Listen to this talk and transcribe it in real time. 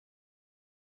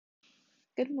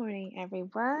Good morning,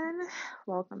 everyone.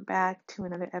 Welcome back to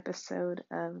another episode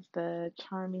of the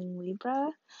Charming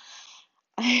Libra.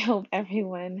 I hope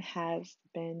everyone has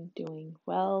been doing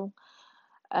well.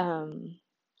 Um,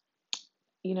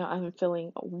 I'm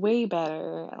feeling way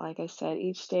better. Like I said,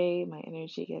 each day my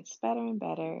energy gets better and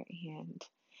better, and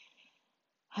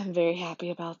I'm very happy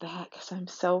about that because I'm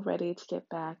so ready to get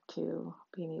back to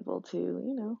being able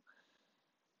to,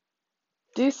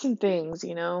 do some things.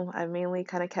 I've mainly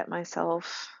kind of kept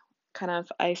myself kind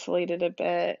of isolated a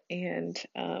bit and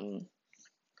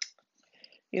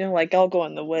like I'll go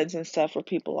in the woods and stuff where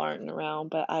people aren't around,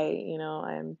 but as you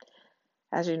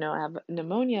know, I have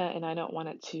pneumonia and I don't want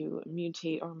it to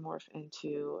mutate or morph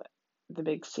into the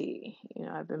big C.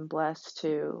 I've been blessed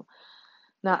to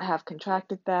not have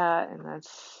contracted that, and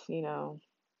that's,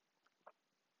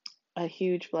 a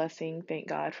huge blessing. Thank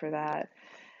God for that.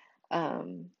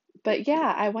 Um, but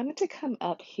yeah, I wanted to come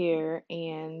up here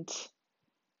and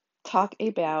talk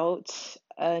about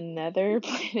another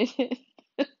planet.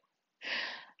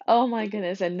 Oh my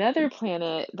goodness, another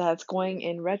planet that's going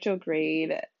in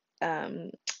retrograde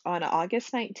um, on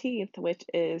August 19th, which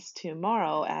is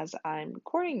tomorrow as I'm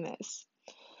recording this.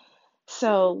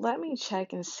 So let me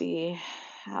check and see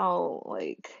how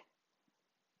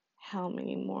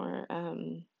many more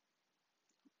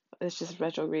it's just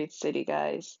retrograde city,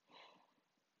 guys.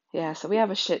 Yeah, so we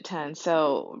have a shit ton.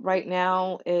 So right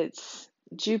now it's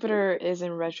Jupiter is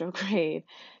in retrograde,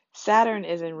 Saturn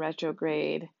is in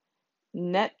retrograde,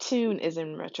 Neptune is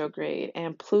in retrograde,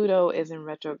 and Pluto is in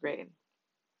retrograde.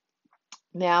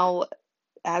 Now,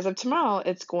 as of tomorrow,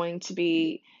 it's going to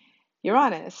be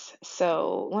Uranus.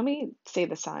 So let me say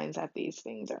the signs that these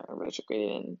things are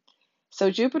retrograded in. So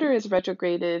Jupiter is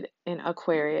retrograded in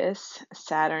Aquarius.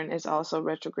 Saturn is also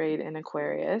retrograde in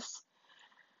Aquarius.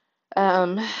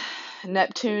 Um,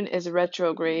 Neptune is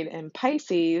retrograde in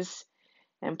Pisces,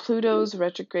 and Pluto's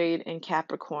retrograde in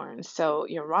Capricorn. So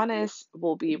Uranus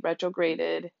will be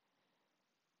retrograded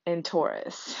in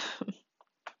Taurus.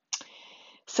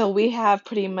 So we have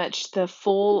pretty much the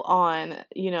full on,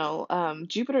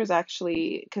 Jupiter is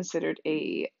actually considered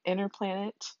a inner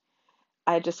planet.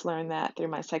 I just learned that through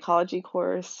my psychology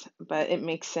course, but it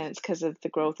makes sense because of the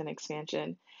growth and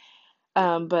expansion.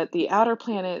 But the outer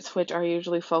planets, which are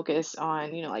usually focused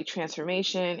on, like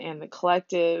transformation and the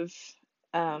collective,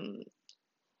 um,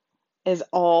 is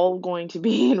all going to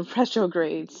be in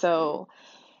retrograde. So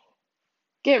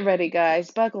get ready,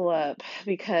 guys, buckle up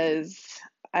because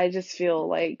I just feel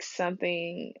like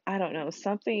something, I don't know,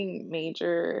 something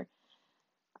major.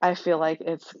 I feel like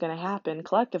it's going to happen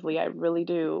collectively. I really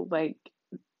do. Like,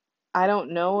 I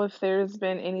don't know if there's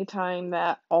been any time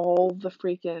that all the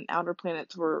freaking outer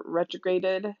planets were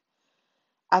retrograded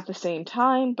at the same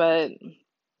time, but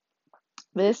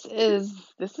this is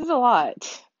a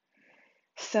lot.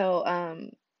 So,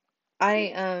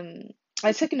 I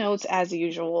I took notes as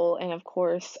usual, and of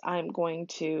course, I'm going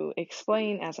to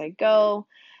explain as I go.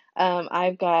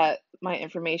 I've got my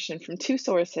information from two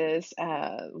sources,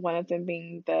 one of them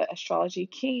being the Astrology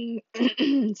King,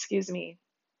 excuse me,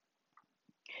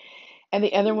 and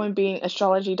the other one being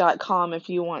astrology.com if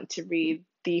you want to read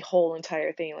the whole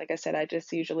entire thing. Like I said, I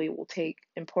just usually will take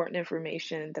important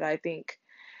information that I think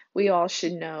we all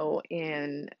should know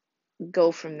and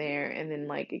go from there and then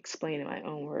like explain in my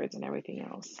own words and everything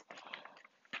else.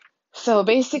 So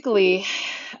basically,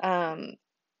 um,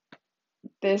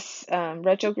 this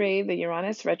retrograde, the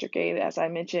Uranus retrograde, as I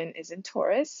mentioned, is in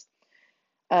Taurus.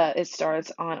 It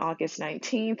starts on August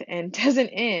 19th and doesn't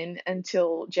end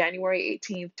until January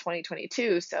 18th,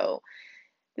 2022. So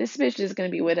this bitch is going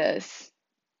to be with us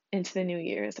into the new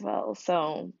year as well.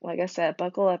 So, like I said,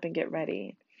 buckle up and get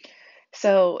ready.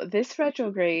 So, this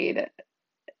retrograde,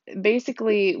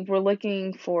 basically, we're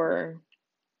looking for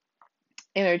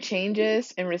inner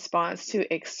changes in response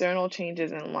to external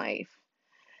changes in life.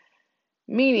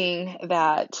 Meaning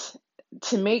that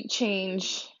to make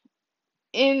change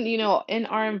in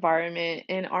our environment,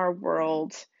 in our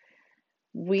world,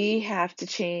 we have to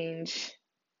change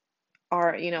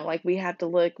like we have to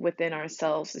look within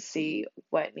ourselves to see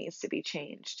what needs to be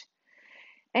changed.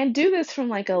 And do this from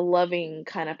like a loving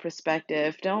kind of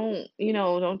perspective. Don't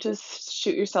just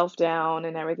shoot yourself down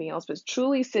and everything else, but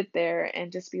truly sit there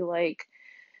and just be like,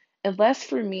 unless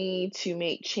for me to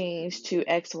make change to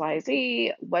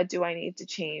XYZ, what do I need to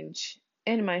change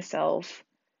in myself,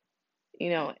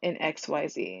 in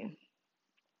XYZ?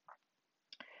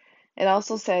 It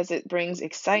also says it brings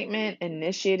excitement,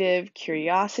 initiative,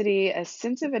 curiosity, a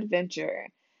sense of adventure.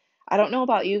 I don't know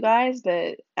about you guys,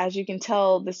 but as you can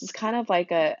tell, this is kind of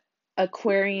like a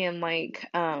Aquarian like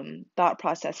thought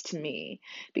process to me,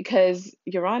 because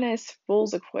Uranus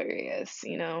rules Aquarius,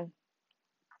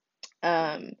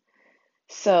 um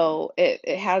so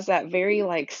it has that very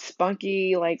like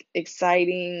spunky, like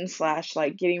exciting slash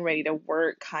like getting ready to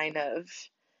work kind of,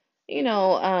 you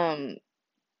know,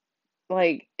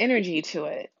 like energy to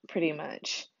it pretty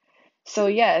much. So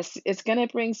yes, it's gonna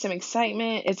bring some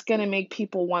excitement. It's gonna make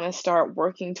people want to start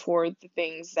working toward the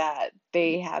things that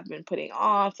they have been putting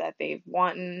off, that they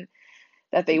want,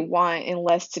 and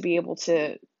less to be able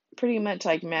to pretty much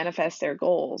like manifest their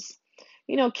goals.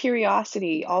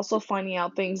 Curiosity, also finding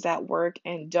out things that work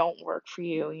and don't work for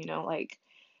you, like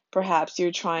perhaps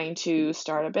you're trying to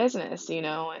start a business,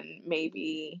 and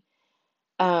maybe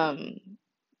um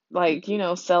like,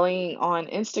 selling on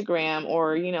Instagram,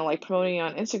 or, like promoting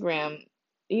on Instagram,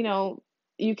 you know,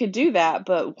 you could do that,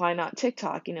 but why not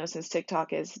TikTok, since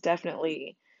TikTok is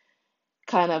definitely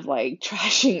kind of like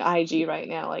trashing IG right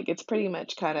now. Like it's pretty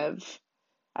much kind of,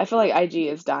 I feel like IG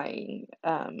is dying,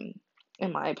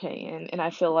 in my opinion. And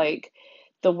I feel like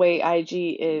the way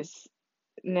IG is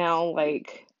now,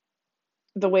 like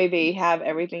the way they have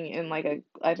everything in like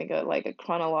I think like a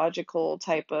chronological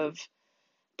type of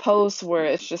post, where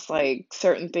it's just like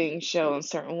certain things show in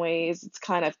certain ways, it's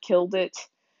kind of killed it.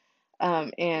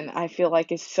 And I feel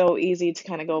like it's so easy to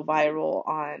kind of go viral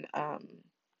on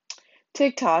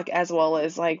TikTok, as well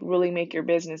as like really make your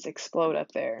business explode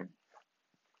up there.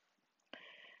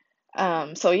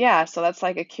 So yeah, so that's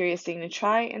like a curious thing to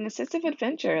try, and a sense of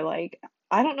adventure. Like,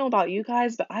 I don't know about you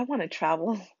guys, but I want to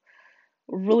travel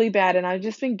really bad, and I've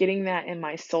just been getting that in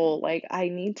my soul. Like I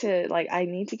need to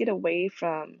get away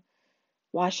from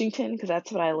Washington, because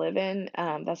that's what I live in.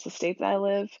 That's the state that I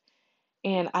live.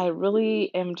 And I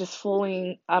really am just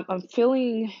I'm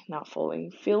feeling, not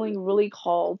feeling really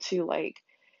called to like,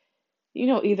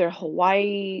 either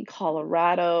Hawaii,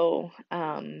 Colorado,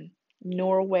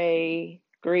 Norway,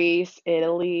 Greece,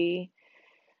 Italy,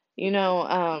 you know,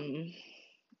 um,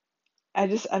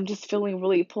 I'm just feeling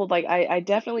really pulled. Like I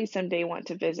definitely someday want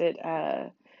to visit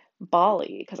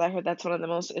Bali, because I heard that's one of the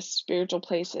most spiritual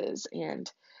places. And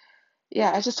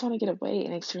yeah, I just want to get away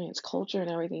and experience culture and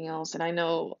everything else. And I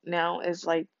know now is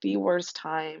like the worst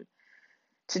time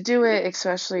to do it,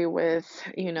 especially with,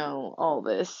 all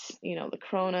this, the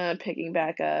corona picking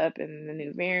back up and the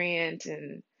new variant.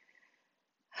 And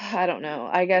I don't know.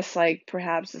 I guess like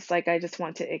perhaps it's like I just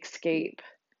want to escape,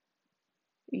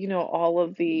 all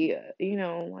of the,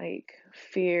 like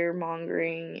fear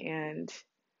mongering, and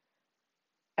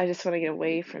I just want to get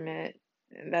away from it.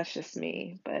 And that's just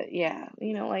me. But yeah,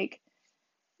 like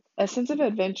a sense of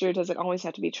adventure doesn't always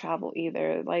have to be travel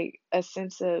either. Like a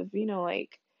sense of,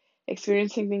 like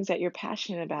experiencing things that you're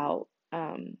passionate about.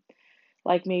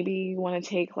 Like maybe you want to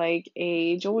take like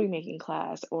a jewelry making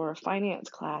class or a finance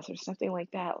class or something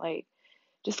like that. Like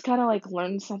just kind of like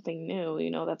learn something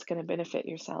new, that's going to benefit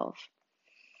yourself.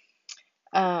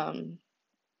 Um,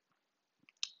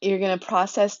 you're going to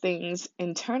process things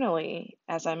internally,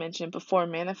 as I mentioned before,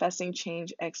 manifesting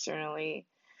change externally,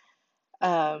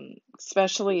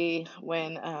 especially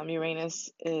when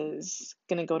Uranus is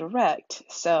going to go direct.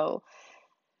 So,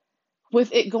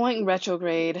 with it going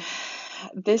retrograde,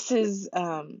 this is,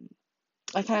 I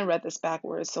kind of read this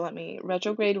backwards, so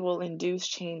retrograde will induce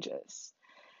changes,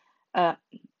 uh,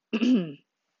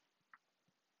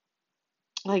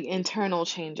 like internal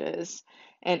changes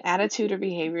and attitude or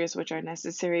behaviors which are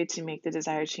necessary to make the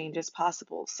desired changes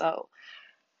possible. So,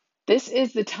 this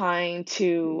is the time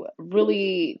to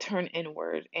really turn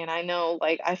inward. And I know,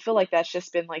 like, I feel like that's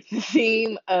just been like the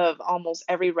theme of almost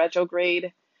every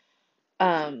retrograde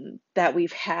that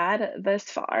we've had thus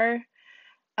far.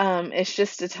 It's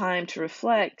just a time to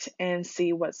reflect and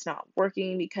see what's not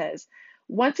working, because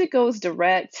once it goes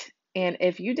direct, and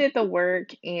if you did the work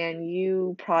and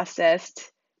you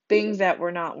processed things that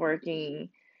were not working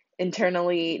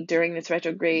internally during this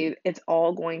retrograde, it's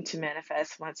all going to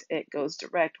manifest once it goes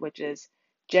direct, which is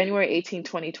January 18th,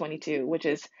 2022, which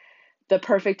is the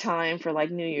perfect time for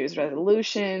like New Year's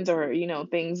resolutions, or,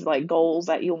 things like goals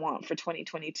that you want for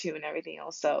 2022 and everything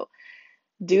else. So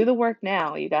do the work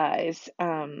now, you guys.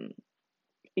 I'm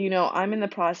in the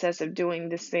process of doing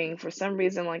this thing. For some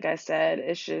reason, like I said,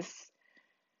 it's just,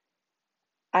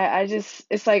 I just,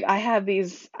 it's like I have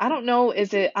these, I don't know,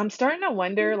 I'm starting to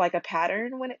wonder like a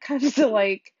pattern when it comes to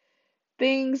like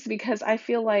things, because I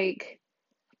feel like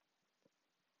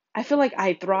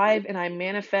I thrive and I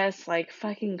manifest like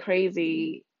fucking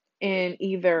crazy in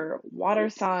either water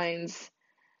signs,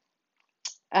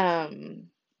 um,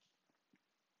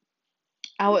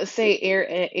 I would say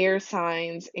air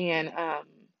signs, and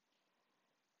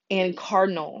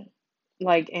cardinal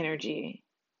like energy.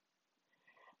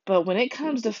 But when it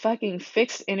comes to fucking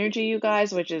fixed energy, you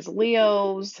guys, which is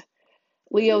Leo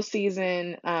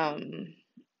season,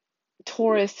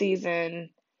 Taurus season,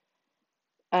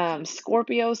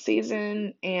 Scorpio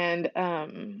season,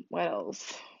 and what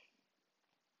else?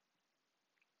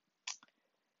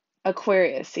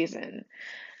 Aquarius season.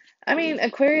 I mean,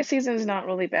 Aquarius season is not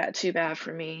really too bad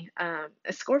for me.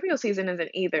 Scorpio season isn't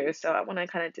either, so I want to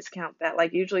kind of discount that.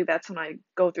 Like, usually that's when I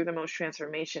go through the most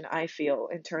transformation. I feel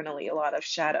internally a lot of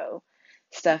shadow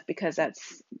stuff because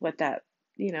that's what that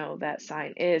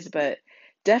sign is. But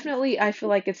definitely, I feel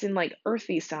like it's in like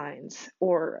earthy signs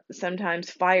or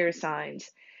sometimes fire signs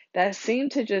that seem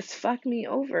to just fuck me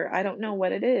over. I don't know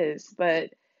what it is, but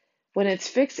when it's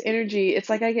fixed energy, it's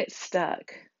like I get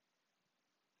stuck.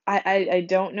 I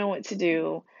don't know what to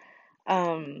do.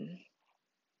 Um,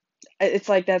 it's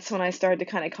like that's when I started to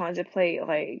kind of contemplate,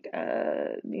 like,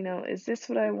 is this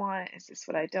what I want? Is this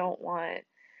what I don't want?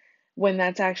 When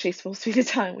that's actually supposed to be the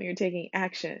time when you're taking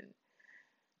action.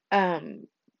 Um,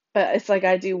 but it's like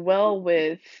I do well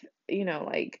with,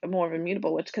 like more of a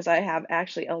mutable, which because I have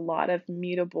actually a lot of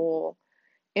mutable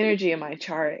energy in my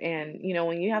chart. And,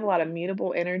 when you have a lot of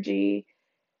mutable energy,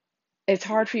 it's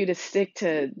hard for you to stick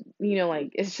to,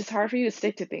 like it's just hard for you to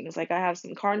stick to things. Like I have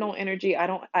some cardinal energy. I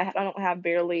don't have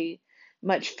barely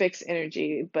much fixed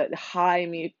energy, but high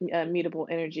mutable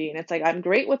energy. And it's like I'm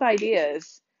great with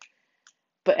ideas,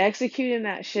 but executing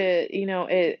that shit,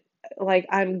 it like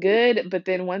I'm good, but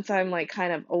then once I'm like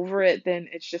kind of over it, then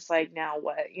it's just like now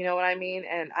what? You know what I mean?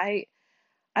 And I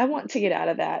want to get out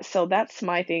of that. So that's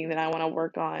my thing that I want to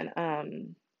work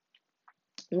on.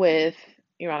 With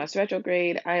Uranus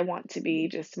retrograde, I want to be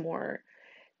just more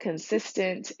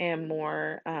consistent and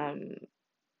more,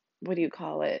 what do you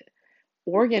call it?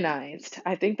 Organized.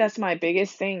 I think that's my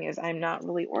biggest thing is I'm not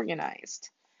really organized.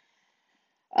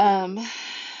 Um,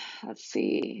 let's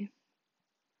see.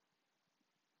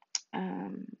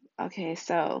 Um, okay,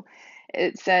 so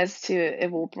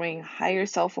it will bring higher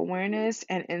self-awareness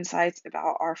and insights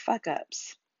about our fuck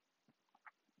ups.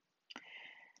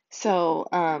 So,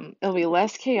 it'll be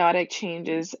less chaotic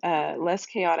changes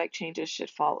should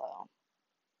follow.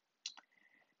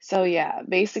 So yeah,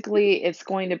 basically it's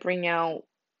going to bring out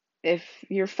if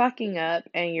you're fucking up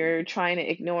and you're trying to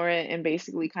ignore it and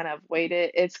basically kind of wait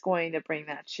it, it's going to bring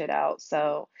that shit out.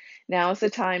 So now is the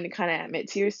time to kind of admit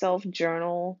to yourself,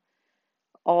 journal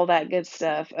all that good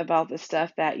stuff about the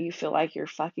stuff that you feel like you're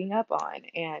fucking up on.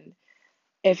 And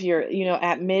if you're,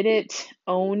 admit it,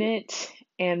 own it,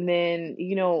 and then,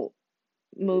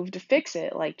 move to fix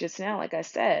it. Like just now, like I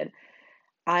said,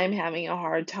 I'm having a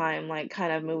hard time like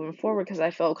kind of moving forward because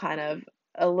I feel kind of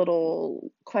a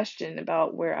little question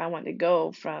about where I want to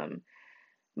go from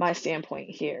my standpoint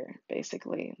here,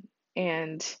 basically.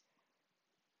 And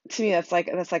to me, that's like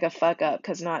a fuck up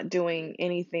because not doing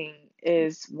anything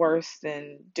is worse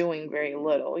than doing very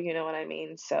little. You know what I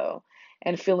mean? So,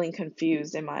 and feeling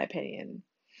confused, in my opinion.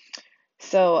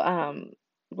 So,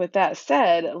 with that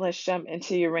said, let's jump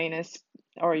into Uranus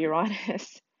or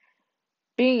Uranus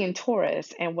being in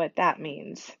Taurus and what that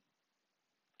means.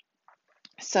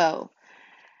 So,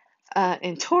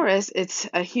 in Taurus, it's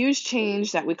a huge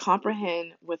change that we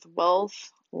comprehend with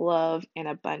wealth, love, and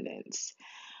abundance.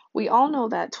 We all know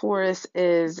that Taurus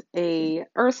is a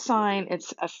earth sign,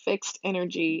 it's a fixed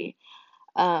energy.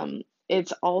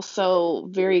 It's also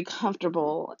very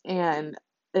comfortable and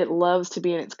it loves to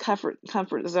be in its comfort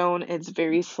zone. It's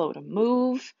very slow to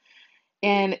move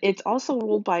and it's also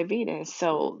ruled by Venus.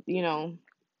 So,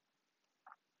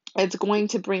 it's going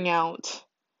to bring out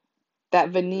that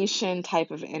Venetian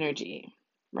type of energy,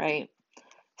 right?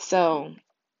 So,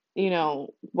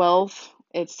 wealth,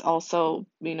 it's also,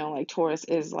 like Taurus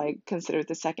is like considered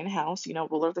the second house,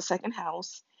 ruler of the second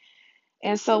house.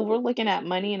 And so we're looking at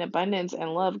money and abundance and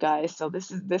love, guys. So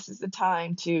this is the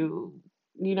time to,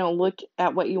 look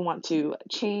at what you want to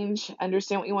change,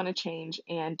 understand what you want to change,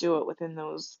 and do it within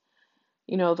those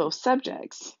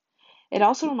subjects. It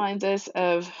also reminds us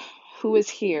of who is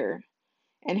here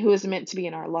and who is meant to be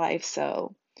in our life.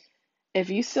 So if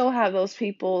you still have those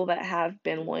people that have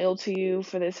been loyal to you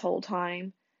for this whole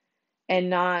time and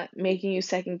not making you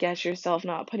second guess yourself,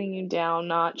 not putting you down,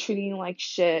 not treating you like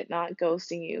shit, not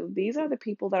ghosting you, these are the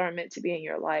people that are meant to be in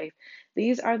your life.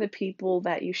 These are the people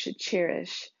that you should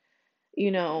cherish,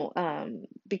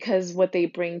 because what they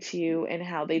bring to you and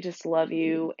how they just love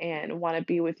you and want to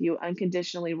be with you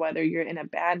unconditionally, whether you're in a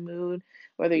bad mood,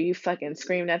 whether you fucking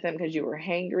screamed at them because you were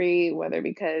hangry, whether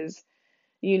because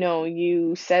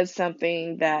you said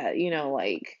something that,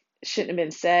 like shouldn't have been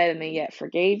said and they yet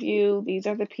forgave you. These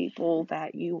are the people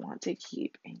that you want to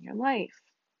keep in your life.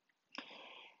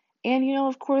 And,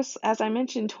 of course, as I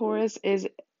mentioned, Taurus is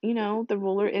the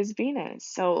ruler is Venus.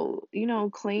 So,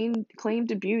 claim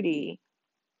to beauty,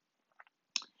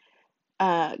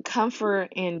 comfort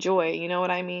and joy, you know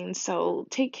what I mean? So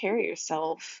take care of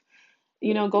yourself.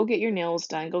 Go get your nails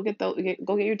done, go get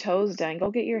your toes done,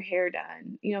 go get your hair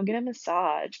done, get a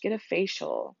massage, get a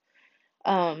facial.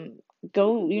 Um,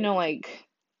 go, like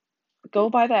go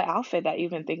buy that outfit that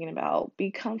you've been thinking about.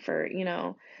 Be comfort,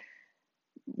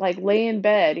 like lay in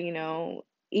bed,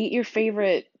 eat your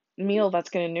favorite meal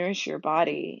that's going to nourish your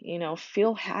body,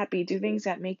 feel happy, do things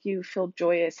that make you feel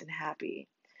joyous and happy.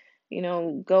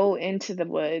 Go into the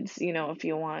woods, if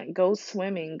you want, go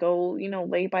swimming, go,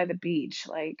 lay by the beach,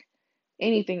 like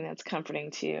anything that's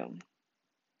comforting to you.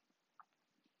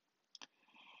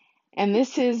 And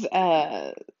this is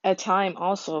a time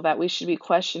also that we should be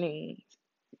questioning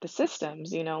the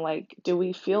systems, like, do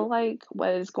we feel like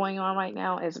what is going on right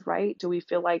now is right? Do we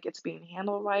feel like it's being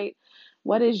handled right?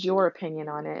 What is your opinion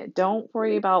on it? Don't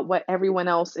worry about what everyone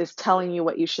else is telling you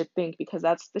what you should think, because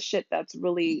that's the shit that's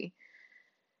really,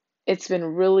 it's been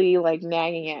really like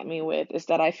nagging at me with, is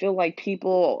that I feel like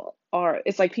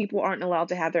it's like people aren't allowed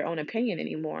to have their own opinion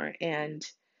anymore. And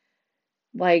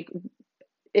like,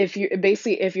 if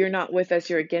you're not with us,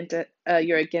 you're against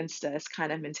us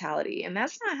kind of mentality, and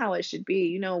that's not how it should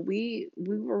be. We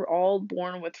were all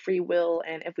born with free will,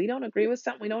 and if we don't agree with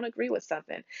something, we don't agree with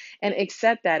something, and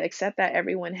accept that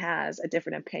everyone has a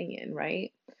different opinion,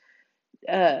 right?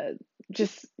 uh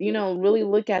just really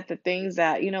look at the things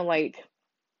that like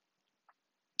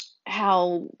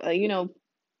how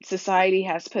society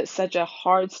has put such a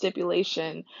hard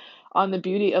stipulation on the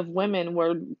beauty of women,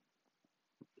 where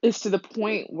it's to the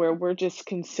point where we're just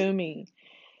consuming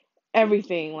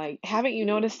everything. Like, haven't you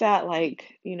noticed that? Like,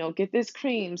 get this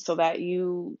cream so that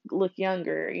you look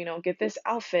younger, get this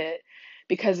outfit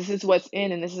because this is what's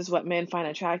in and this is what men find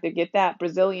attractive. Get that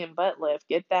Brazilian butt lift,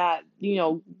 get that,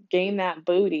 gain that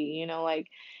booty, like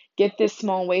get this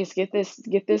small waist, get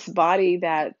this body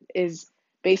that is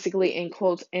basically in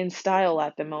quotes in style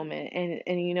at the moment. And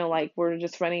like we're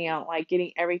just running out, like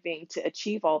getting everything to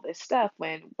achieve all this stuff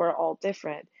when we're all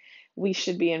different. We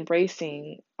should be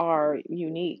embracing our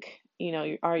uniqueness,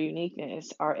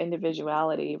 our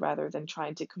individuality, rather than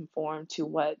trying to conform to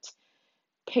what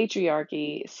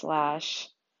patriarchy slash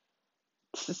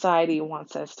society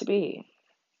wants us to be.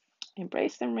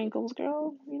 Embrace them wrinkles,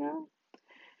 girl.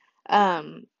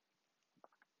 Um,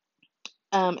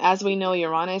 as we know,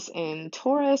 Uranus and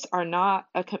Taurus are not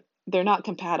they're not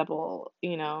compatible.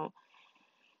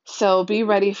 So be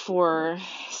ready for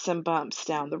some bumps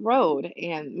down the road.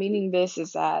 And meaning this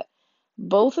is that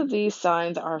both of these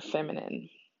signs are feminine.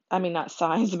 I mean, not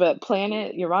signs, but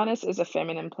planet. Uranus is a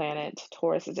feminine planet,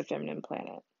 Taurus is a feminine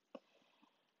planet.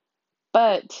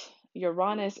 But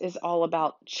Uranus is all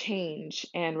about change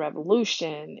and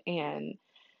revolution and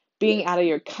being out of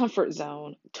your comfort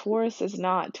zone. Taurus is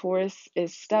not. Taurus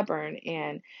is stubborn,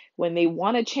 and when they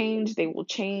want to change, they will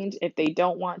change. If they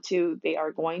don't want to, they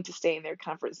are going to stay in their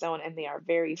comfort zone, and they are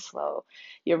very slow.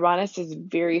 Uranus is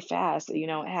very fast. It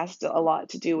has a lot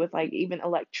to do with like even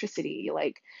electricity,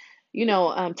 like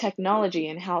technology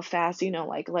and how fast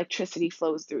like electricity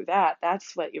flows through that.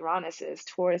 That's what Uranus is.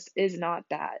 Taurus is not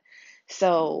that.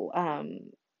 So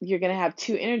you're gonna have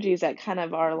two energies that kind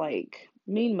of are like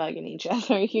mean mugging each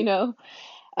other.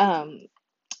 Um,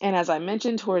 and as I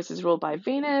mentioned, Taurus is ruled by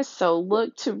Venus, so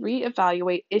look to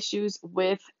reevaluate issues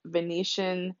with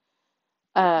Venetian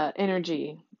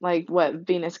energy, like what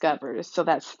Venus governs. So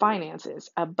that's finances,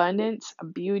 abundance,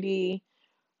 beauty,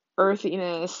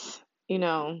 earthiness, you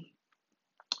know,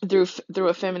 through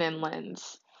a feminine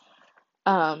lens.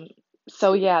 Um,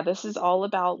 so yeah, this is all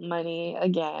about money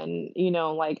again,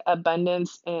 like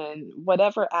abundance in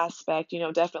whatever aspect,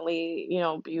 definitely,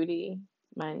 beauty,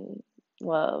 money,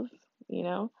 love, you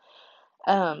know.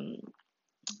 Um,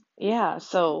 yeah,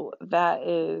 so that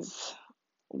is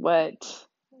what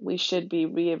we should be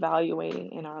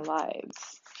reevaluating in our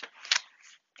lives.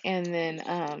 And then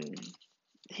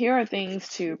here are things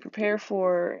to prepare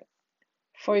for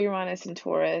Uranus and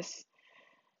Taurus.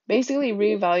 Basically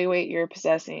reevaluate your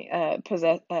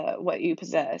what you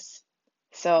possess.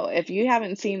 So if you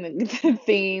haven't seen the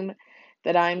theme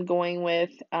that I'm going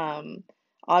with,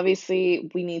 obviously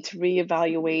we need to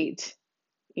reevaluate,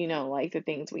 like the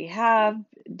things we have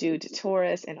due to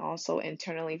Taurus, and also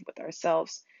internally with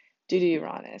ourselves due to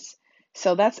Uranus.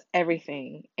 So that's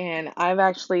everything. And I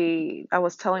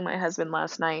was telling my husband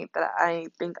last night that I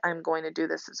think I'm going to do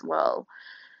this as well,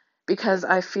 because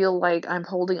I feel like I'm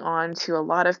holding on to a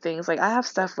lot of things. Like I have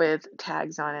stuff with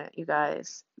tags on it, you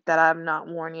guys, that I've not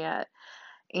worn yet.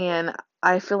 And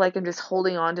I feel like I'm just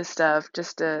holding on to stuff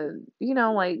just to,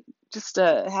 like just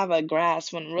to have a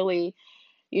grasp when really,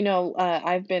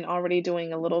 I've been already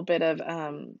doing a little bit of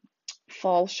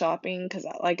fall shopping because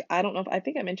like I don't know if I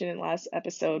think I mentioned in the last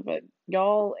episode, but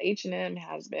y'all H&M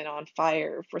has been on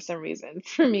fire for some reason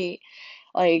for me.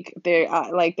 Like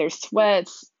their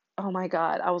sweats. Oh my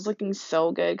God, I was looking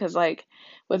so good because like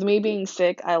with me being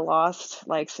sick, I lost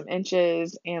like some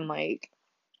inches and like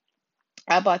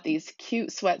I bought these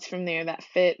cute sweats from there that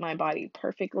fit my body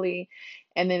perfectly.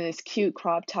 And then this cute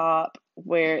crop top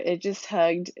where it's just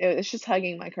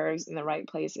hugging my curves in the right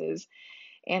places.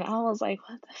 And I was like,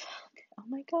 what the fuck? Oh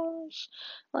my gosh.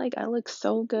 Like, I look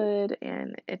so good.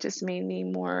 And it just made me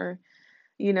more,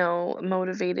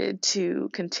 motivated to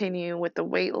continue with the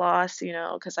weight loss,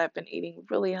 because I've been eating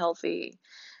really healthy.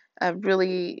 I'm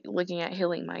really looking at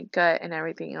healing my gut and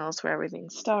everything else where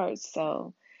everything starts.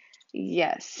 So,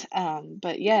 yes.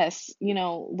 But yes,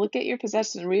 look at your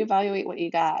possessions, reevaluate what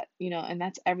you got, and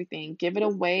that's everything. Give it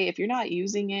away. If you're not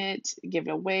using it, give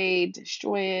it away,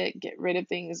 destroy it, get rid of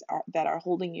things that are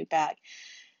holding you back.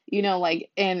 Like,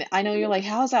 and I know you're like,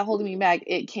 how is that holding me back?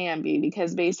 It can be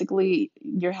because basically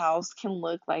your house can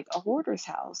look like a hoarder's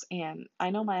house. And I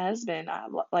know my husband, I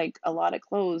have like a lot of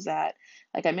clothes that,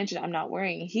 like I mentioned, I'm not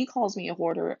wearing. He calls me a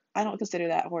hoarder. I don't consider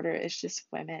that hoarder. It's just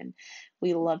women.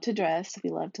 We love to dress,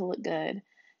 we love to look good.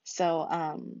 So,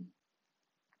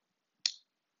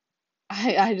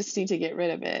 I just need to get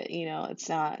rid of it. It's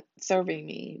not serving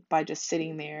me by just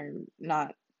sitting there,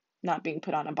 not being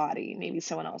put on a body. Maybe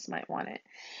someone else might want it.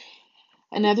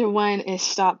 Another one is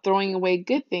stop throwing away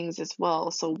good things as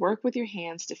well. So work with your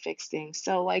hands to fix things.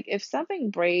 So like if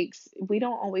something breaks, we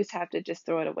don't always have to just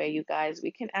throw it away, you guys.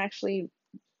 We can actually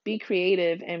be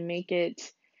creative and make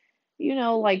it, we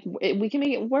can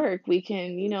make it work. We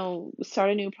can,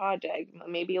 start a new project,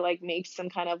 maybe like make some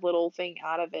kind of little thing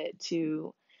out of it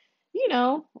to,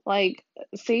 like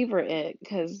savor it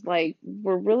because like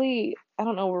I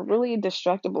don't know, we're really a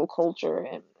destructible culture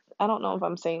and I don't know if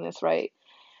I'm saying this right.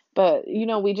 But,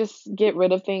 we just get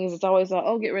rid of things. It's always like,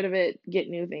 oh, get rid of it, get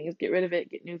new things, get rid of it,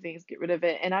 get new things, get rid of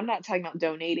it. And I'm not talking about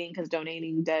donating because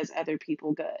donating does other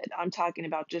people good. I'm talking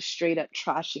about just straight up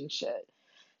trashing shit.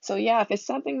 So, yeah, if it's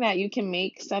something that you can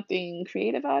make something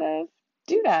creative out of,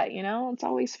 do that. It's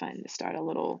always fun to start a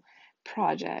little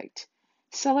project.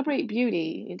 Celebrate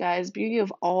beauty, you guys, beauty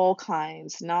of all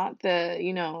kinds, not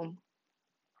the,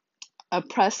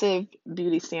 oppressive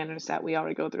beauty standards that we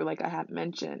already go through, like I have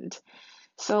mentioned.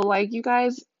 So, like, you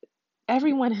guys,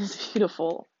 everyone is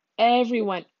beautiful.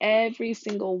 Everyone, every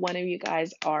single one of you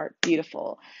guys are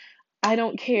beautiful. I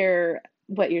don't care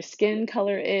what your skin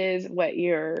color is, what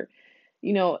your,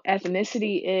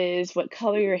 ethnicity is, what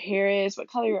color your hair is, what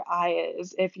color your eye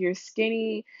is. If you're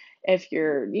skinny, if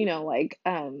you're,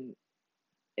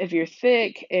 if you're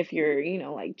thick, if you're,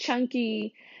 like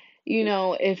chunky,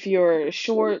 if you're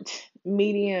short,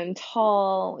 medium,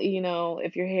 tall,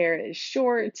 if your hair is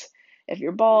short, if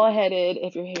you're bald headed,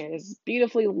 if your hair is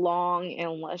beautifully long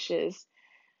and luscious,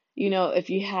 if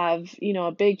you have,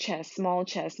 a big chest, small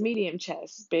chest, medium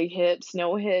chest, big hips,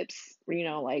 no hips,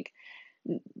 like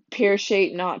pear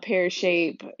shape, not pear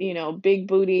shape, big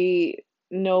booty,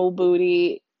 no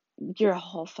booty, you're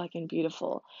all fucking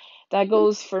beautiful. That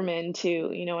goes for men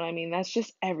too, you know what I mean? That's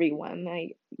just everyone.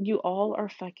 Like, you all are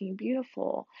fucking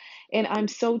beautiful. And I'm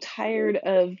so tired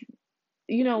of,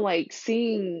 like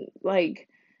seeing like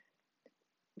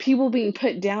people being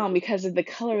put down because of the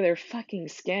color of their fucking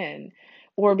skin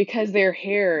or because their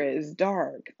hair is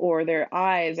dark or their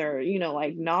eyes are,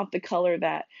 like not the color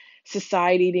that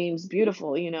society deems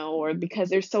beautiful, or because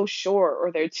they're so short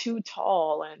or they're too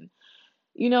tall and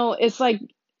it's like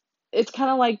it's kind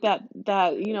of like that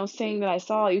saying that I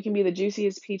saw, you can be the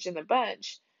juiciest peach in the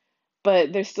bunch,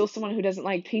 but there's still someone who doesn't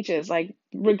like peaches. Like,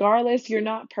 regardless, you're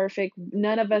not perfect.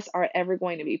 None of us are ever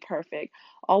going to be perfect.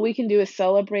 All we can do is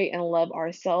celebrate and love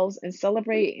ourselves and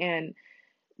celebrate and,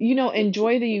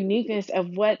 enjoy the uniqueness of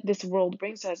what this world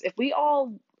brings us.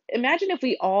 Imagine if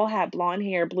we all had blonde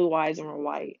hair, blue eyes, and were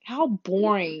white. How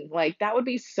boring. Like, that would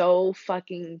be so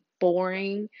fucking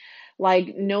boring.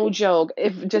 Like, no joke.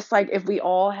 If we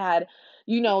all had,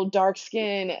 dark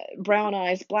skin, brown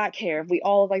eyes, black hair, if we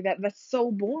all like that, that's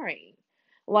so boring.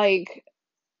 Like,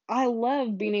 I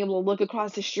love being able to look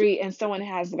across the street and someone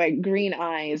has like green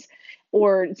eyes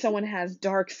or someone has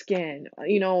dark skin,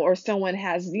 or someone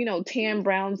has, tan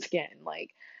brown skin. Like,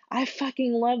 I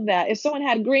fucking love that. If someone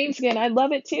had green skin, I'd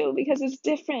love it too because it's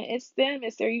different. It's them,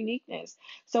 it's their uniqueness.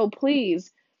 So please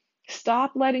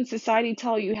stop letting society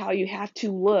tell you how you have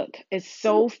to look. It's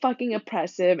so fucking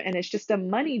oppressive and it's just a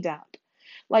money dump.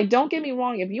 Like, don't get me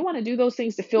wrong, if you want to do those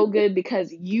things to feel good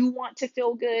because you want to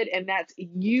feel good, and that's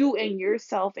you and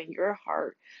yourself and your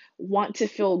heart want to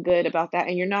feel good about that,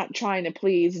 and you're not trying to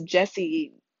please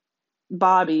Jesse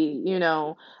Bobby,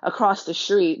 across the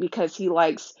street because he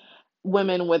likes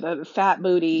women with a fat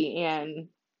booty and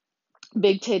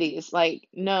big titties. Like,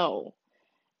 no.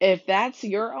 If that's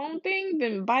your own thing,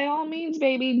 then by all means,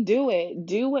 baby, do it.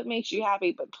 Do what makes you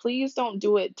happy, but please don't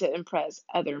do it to impress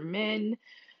other men,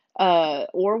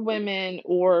 or women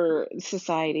or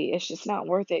society. It's just not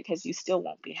worth it because you still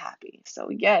won't be happy. So,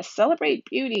 yes, celebrate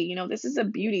beauty. This is a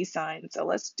beauty sign, so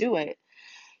let's do it.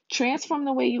 Transform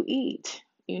the way you eat.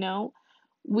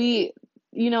 We,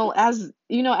 as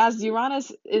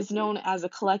Uranus is known as a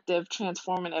collective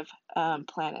transformative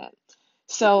planet.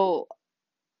 So,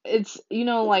 it's,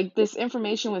 like this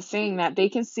information was saying that they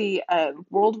can see a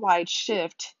worldwide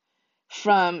shift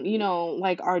from,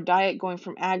 like our diet going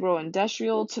from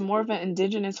agro-industrial to more of an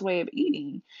indigenous way of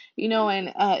eating.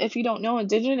 And if you don't know,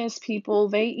 indigenous people,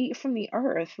 they eat from the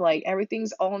earth. Like,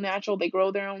 everything's all natural. They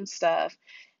grow their own stuff.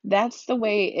 That's the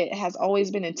way it has always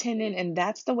been intended, and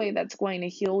that's the way that's going to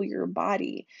heal your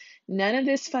body. None of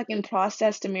this fucking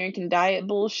processed American diet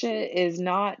bullshit is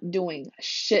not doing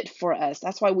shit for us.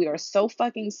 That's why we are so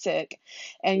fucking sick.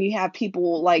 And you have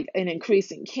people like an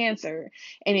increase in cancer,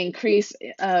 an increase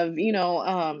of,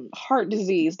 heart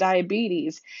disease,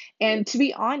 diabetes. And to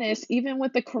be honest, even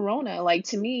with the corona, like,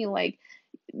 to me, like,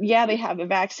 yeah, they have the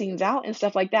vaccines out and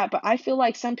stuff like that, but I feel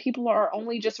like some people are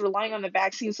only just relying on the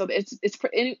vaccine. So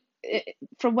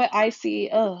from what I see,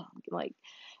 like,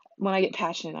 when I get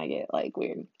passionate, I get like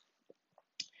weird.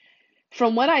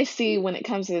 From what I see when it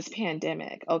comes to this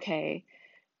pandemic, okay,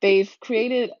 they've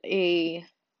created a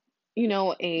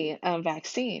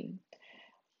vaccine.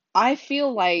 I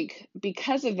feel like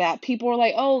because of that, people are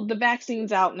like, oh, the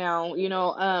vaccine's out now,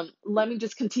 let me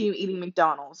just continue eating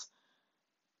McDonald's.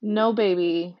 No,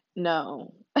 baby,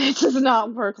 no. It does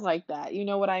not work like that. You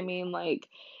know what I mean? Like,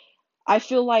 I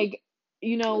feel like,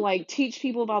 like, teach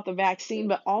people about the vaccine,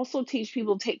 but also teach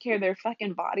people to take care of their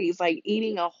fucking bodies, like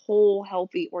eating a whole,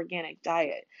 healthy, organic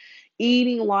diet,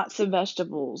 eating lots of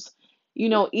vegetables,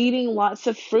 eating lots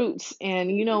of fruits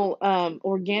and,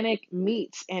 organic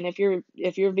meats. And if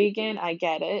you're vegan, I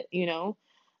get it,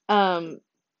 um,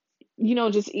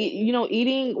 just eat,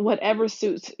 eating whatever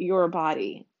suits your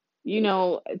body,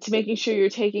 to making sure you're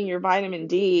taking your vitamin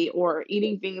D or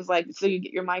eating things like so you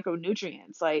get your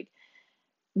micronutrients. Like,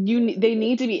 they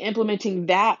need to be implementing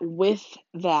that with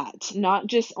that, not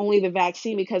just only the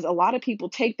vaccine, because a lot of people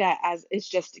take that as it's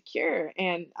just a cure.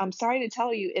 And I'm sorry to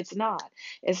tell you, it's not.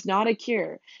 It's not a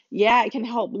cure. Yeah, it can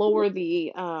help lower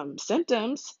the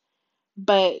symptoms,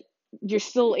 but you're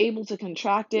still able to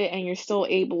contract it and you're still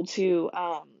able to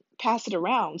pass it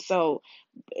around. So,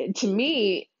 to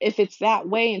me, if it's that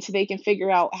way, until they can figure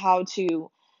out how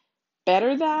to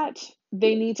better that,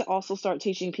 they need to also start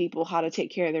teaching people how to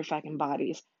take care of their fucking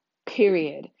bodies.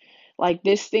 Period. Like,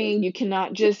 this thing, you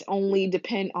cannot just only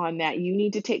depend on that. You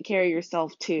need to take care of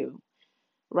yourself too,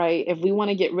 right? If we want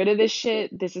to get rid of this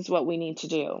shit, this is what we need to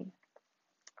do.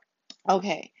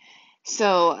 Okay.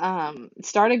 So,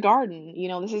 start a garden.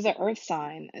 This is an earth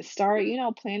sign. Start,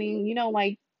 planting,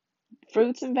 like,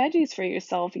 fruits and veggies for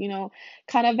yourself,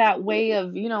 kind of that way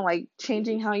of, like,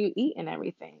 changing how you eat and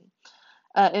everything.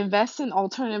 Invest in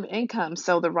alternative income.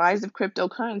 So, the rise of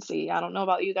cryptocurrency. I don't know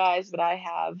about you guys, but I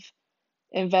have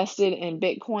invested in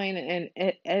Bitcoin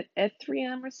and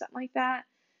Ethereum or something like that.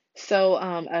 So,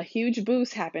 a huge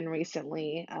boost happened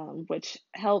recently, which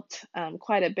helped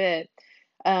quite a bit.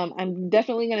 I'm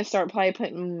definitely going to start probably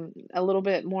putting a little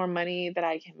bit more money that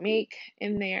I can make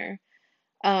in there,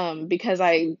 because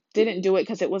I didn't do it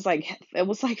because it was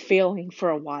like failing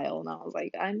for a while, and I was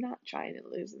like, I'm not trying to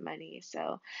lose money.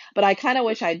 So, but I kind of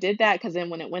wish I did that, because then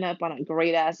when it went up on a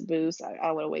great ass boost,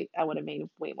 I would have made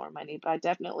way more money. But I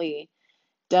definitely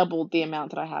doubled the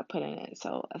amount that I had put in it,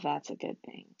 so that's a good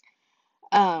thing.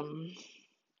 Um,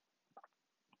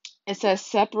 it says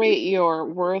separate your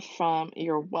worth from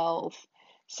your wealth.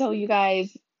 So, you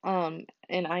guys, and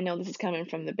I know this is coming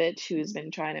from the bitch who's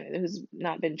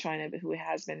not been trying to, but who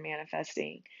has been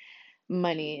manifesting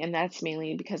money, and that's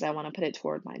mainly because I want to put it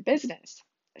toward my business.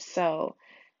 So,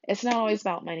 it's not always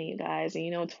about money, you guys.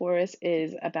 And Taurus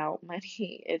is about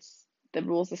money. It's the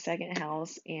rules the second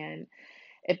house, and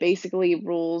it basically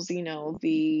rules,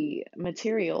 the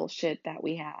material shit that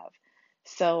we have.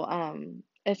 So,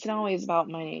 it's not always about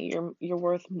money. You're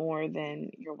worth more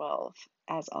than your wealth,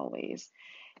 as always.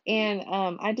 And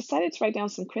I decided to write down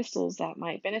some crystals that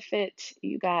might benefit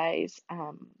you guys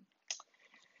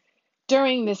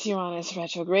during this Uranus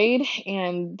retrograde.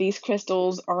 And these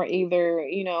crystals are either,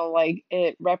 like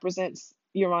it represents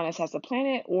Uranus as the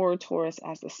planet or Taurus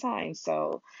as the sign.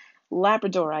 So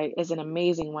Labradorite is an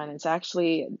amazing one. It's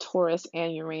actually Taurus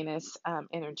and Uranus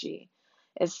energy.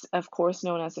 It's, of course,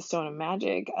 known as the stone of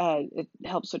magic. It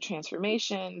helps with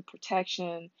transformation,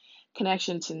 protection,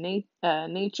 connection to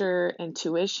nature,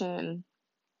 intuition.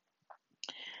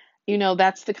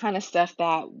 That's the kind of stuff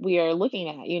that we are looking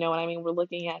at. You know what I mean? We're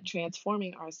looking at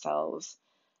transforming ourselves,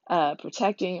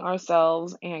 protecting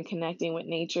ourselves, and connecting with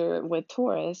nature with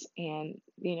Taurus, and,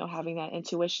 having that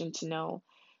intuition to know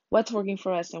what's working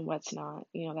for us and what's not,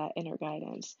 that inner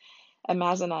guidance.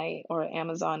 Amazonite or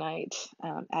Amazonite,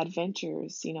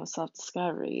 adventures,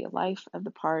 self-discovery, life of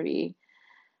the party,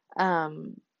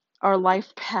 um, our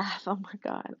life path. Oh my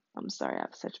God, I'm sorry, I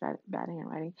have such bad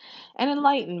handwriting. And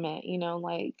enlightenment,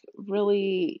 like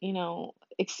really,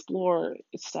 explore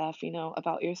stuff,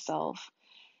 about yourself,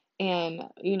 and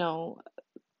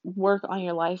work on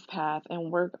your life path,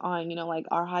 and work on, like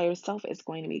our higher self is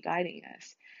going to be guiding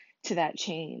us to that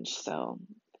change. So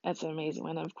that's an amazing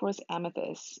one. And of course,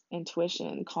 amethyst,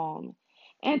 intuition, calm,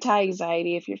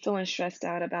 anti-anxiety. If you're feeling stressed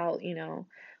out about,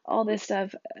 all this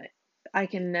stuff, I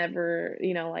can never,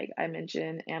 like I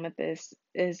mentioned, amethyst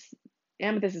is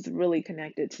really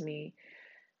connected to me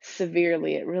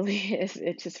severely. It really is.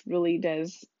 It just really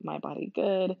does my body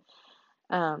good.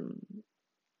 Um,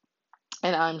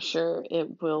 and I'm sure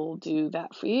it will do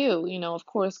that for you. Of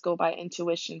course, go by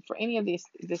intuition for any of the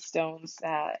stones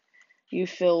that you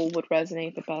feel would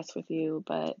resonate the best with you.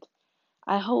 But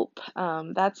I hope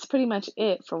that's pretty much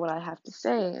it for what I have to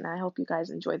say, and I hope you guys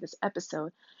enjoyed this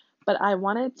episode. But I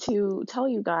wanted to tell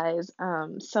you guys,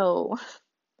 so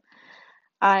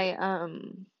I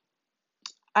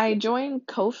I joined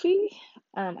Ko-fi.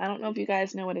 I don't know if you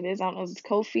guys know what it is. I don't know if it's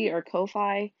Ko-fi or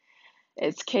Ko-fi.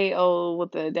 It's Ko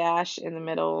with a dash in the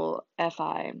middle,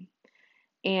 Fi.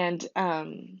 And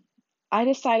I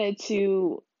decided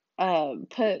to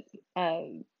put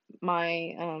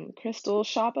my crystal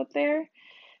shop up there,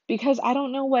 because I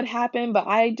don't know what happened, but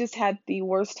I just had the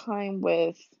worst time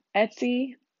with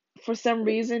Etsy. For some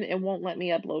reason, it won't let me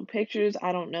upload pictures.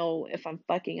 I don't know if I'm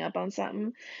fucking up on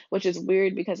something, which is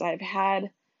weird because I've had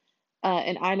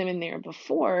an item in there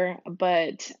before,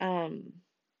 but I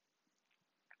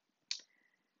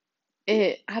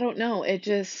don't know, it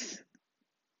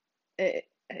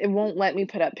won't let me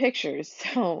put up pictures.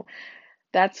 So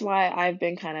that's why I've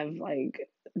been kind of like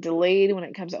delayed when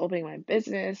it comes to opening my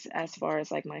business, as far as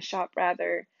like my shop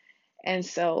rather. And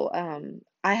so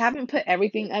I haven't put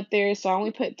everything up there, so I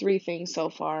only put 3 things so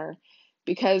far,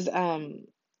 because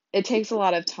it takes a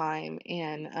lot of time,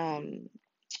 and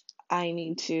I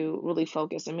need to really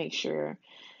focus and make sure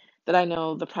that I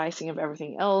know the pricing of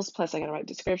everything else. Plus, I gotta write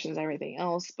descriptions, everything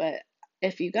else. But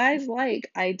if you guys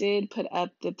like, I did put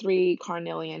up the 3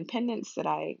 carnelian pendants that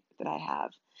I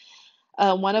have.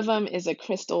 One of them is a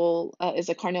crystal, is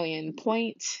a carnelian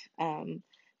point.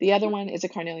 The other one is a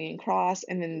carnelian cross,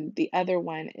 and then the other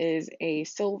one is a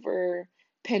silver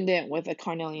pendant with a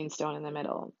carnelian stone in the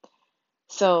middle.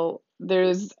 So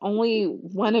there's only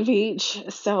one of each.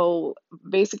 So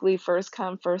basically, first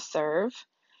come, first serve.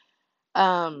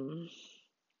 Um,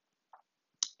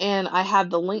 and I have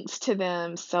the links to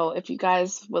them. So if you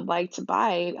guys would like to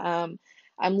buy,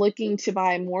 I'm looking to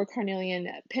buy more carnelian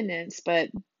pendants,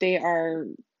 but they are,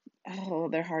 oh,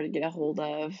 they're hard to get a hold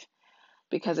of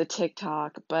because of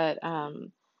TikTok. But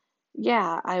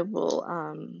yeah, I will.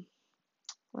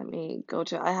 Let me go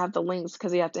to. I have the links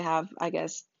because you have to have, I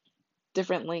guess,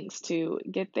 different links to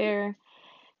get there.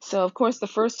 So of course, the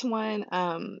first one,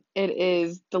 it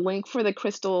is the link for the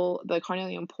crystal, the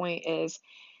carnelian point is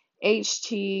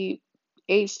HT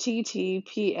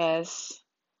HTTPS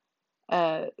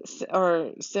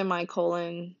or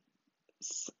semicolon,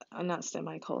 not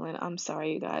semicolon. I'm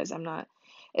sorry, you guys. I'm not.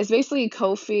 It's basically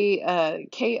Ko-fi,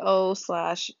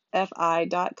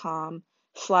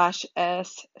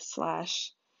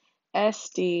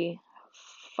 ko/fi.com/s/SD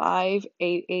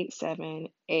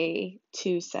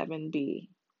 5887A27B.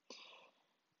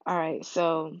 All right,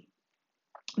 so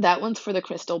that one's for the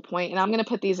crystal point, and I'm gonna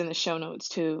put these in the show notes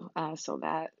too, so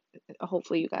that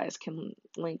hopefully you guys can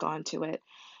link onto it.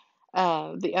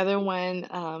 The other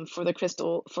one, for the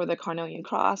crystal, for the carnelian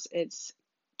cross, it's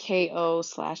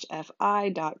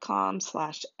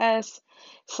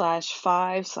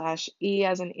ko/fi.com/s/5/E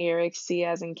as in Eric, C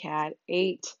as in cat,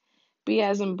 8, B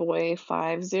as in boy,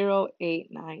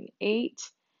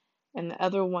 50898. And the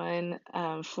other one,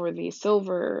 for the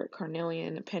silver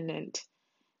carnelian pendant,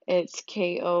 it's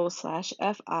ko/fi.com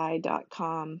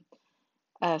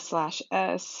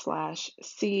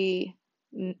 /s/C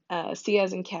C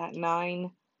as in cat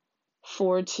 9,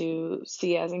 4 2,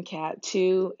 C as in cat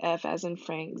 2, F as in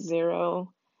Frank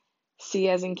 0, C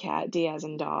as in cat, D as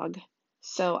in dog.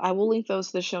 So I will link those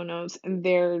to the show notes, and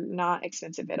they're not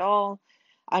expensive at all.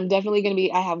 I'm definitely going to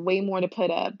be, I have way more to put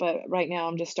up, but right now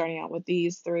I'm just starting out with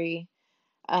these three.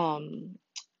 Um,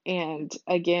 and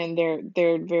again,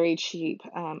 they're very cheap.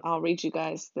 I'll read you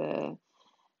guys the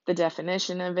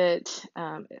definition of it.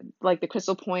 Like the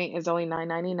crystal point is only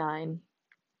 $9.99.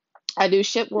 I do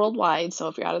ship worldwide, so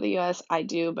if you're out of the US, I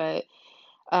do, but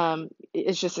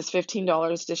it's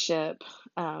 $15 to ship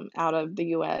out of the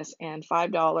US and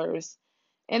 $5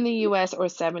 in the US, or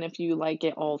 7 if you like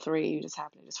get all three. You just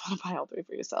happen to just want to buy all three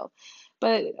for yourself.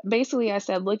 But basically, I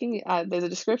said looking there's a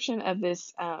description of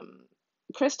this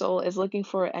crystal is looking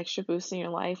for an extra boost in your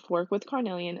life. Work with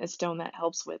carnelian, a stone that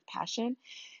helps with passion,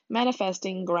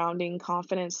 manifesting, grounding,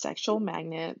 confidence, sexual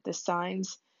magnet. The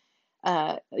signs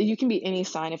you can be any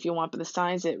sign if you want, but the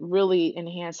signs it really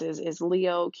enhances is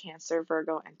Leo, Cancer,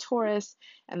 Virgo, and Taurus,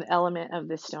 and the element of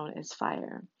this stone is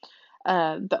fire.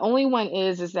 The only one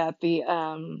is that the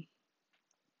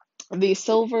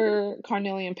silver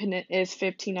carnelian pendant is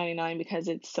 $15.99 because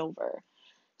it's silver.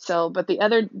 So, but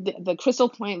the crystal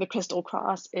point, the crystal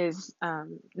cross is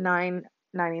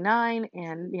 $9.99,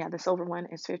 and yeah, the silver one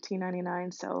is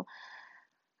 $15.99. So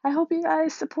I hope you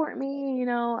guys support me.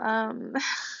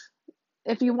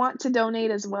 If you want to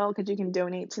donate as well, because you can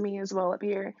donate to me as well up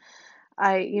here.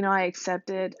 I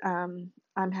accept it. I'm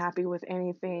happy with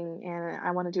anything, and I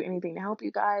want to do anything to help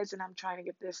you guys. And I'm trying to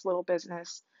get this little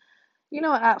business,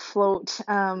 at float.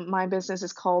 My business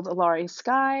is called Alari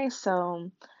Sky. So,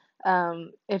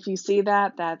 if you see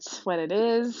that, that's what it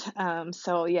is.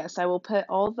 So yes, I will put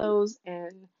all those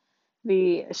in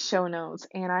the show notes,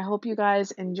 and I hope you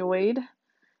guys enjoyed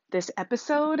this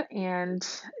episode. And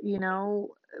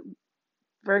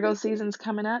Virgo season's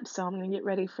coming up, so I'm going to get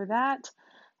ready for that.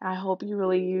 I hope you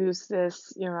really use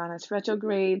this Uranus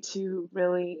retrograde to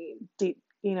really deep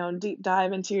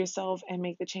dive into yourself and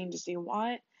make the changes you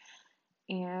want.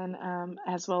 And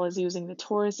as well as using the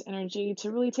Taurus energy to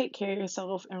really take care of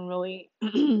yourself and really,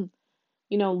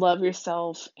 love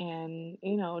yourself and,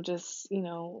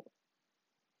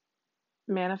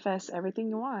 manifest everything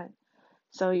you want.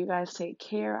 So you guys take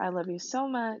care. I love you so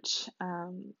much.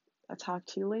 I'll talk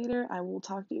to you later. I will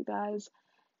talk to you guys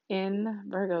in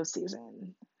Virgo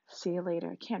season. See you later.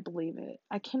 I can't believe it.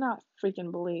 I cannot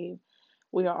freaking believe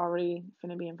we are already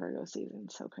going to be in Virgo season.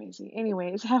 So crazy.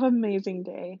 Anyways, have an amazing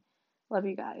day. Love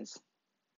you guys.